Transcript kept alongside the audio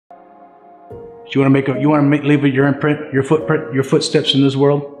You want to leave your imprint, your footprint, your footsteps in this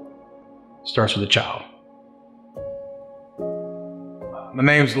world? It starts with a child. My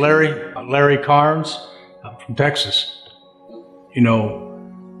name's Larry Carnes. I'm from Texas. You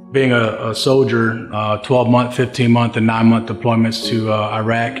know, being a soldier, 12-month, 15-month, and 9-month deployments to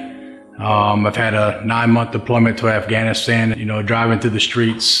Iraq. I've had a 9-month deployment to Afghanistan, you know, driving through the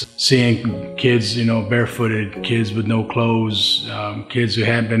streets, seeing kids, you know, barefooted, kids with no clothes, kids who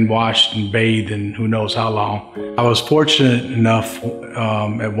hadn't been washed and bathed in who knows how long. I was fortunate enough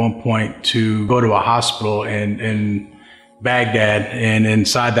at one point to go to a hospital in Baghdad, and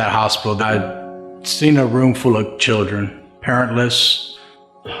inside that hospital, I'd seen a room full of children, parentless,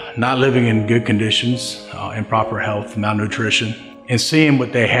 not living in good conditions, improper health, malnutrition. And seeing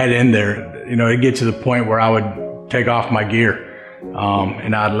what they had in there, you know, it'd get to the point where I would take off my gear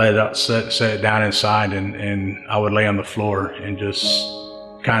and I'd set it down inside, and I would lay on the floor and just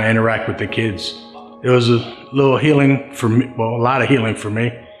kind of interact with the kids. It was a little healing for me, well, a lot of healing for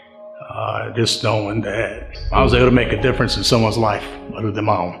me, just knowing that I was able to make a difference in someone's life other than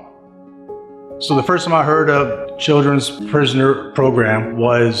my own. So the first time I heard of Children's Prisoner Program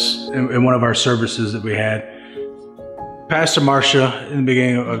was in one of our services that we had. Pastor Marcia, in the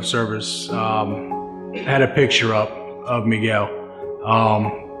beginning of service, had a picture up of Miguel.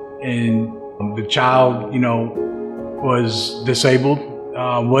 And the child, you know, was disabled,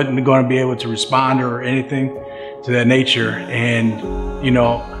 wasn't going to be able to respond or anything to that nature. And, you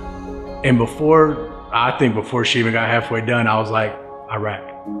know, and I think before she even got halfway done, I was like, Iraq,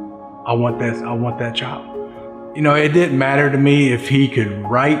 I want that child. You know, it didn't matter to me if he could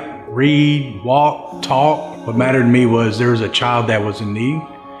write, read, walk, talk. What mattered to me was there was a child that was in need.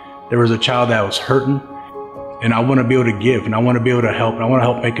 There was a child that was hurting. And I want to be able to give, and I want to be able to help, and I want to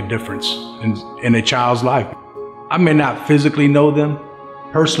help make a difference in a child's life. I may not physically know them,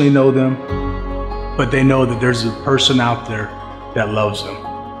 personally know them, but they know that there's a person out there that loves them.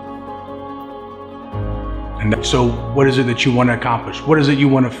 And so what is it that you want to accomplish? What is it you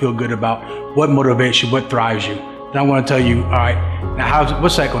want to feel good about? What motivates you? What drives you? And I want to tell you, all right, now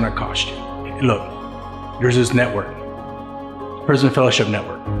what's that going to cost you? Look, there's this network, Prison Fellowship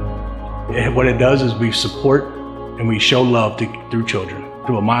Network. What it does is we support and we show love through children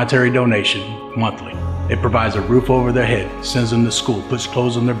through a monetary donation monthly. It provides a roof over their head, sends them to school, puts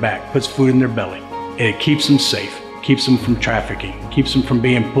clothes on their back, puts food in their belly. And it keeps them safe, keeps them from trafficking, keeps them from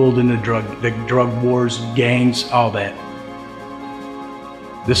being pulled into the drug wars, gangs, all that.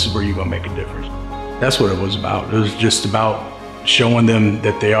 This is where you're gonna make a difference. That's what it was about. It was just about showing them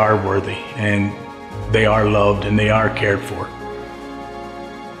that they are worthy and they are loved and they are cared for.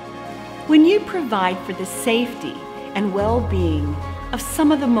 When you provide for the safety and well-being of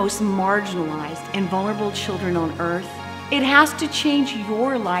some of the most marginalized and vulnerable children on earth, it has to change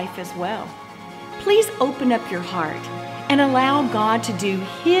your life as well. Please open up your heart and allow God to do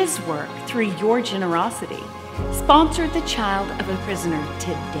His work through your generosity. Sponsor the child of a prisoner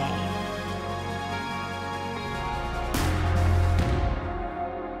today.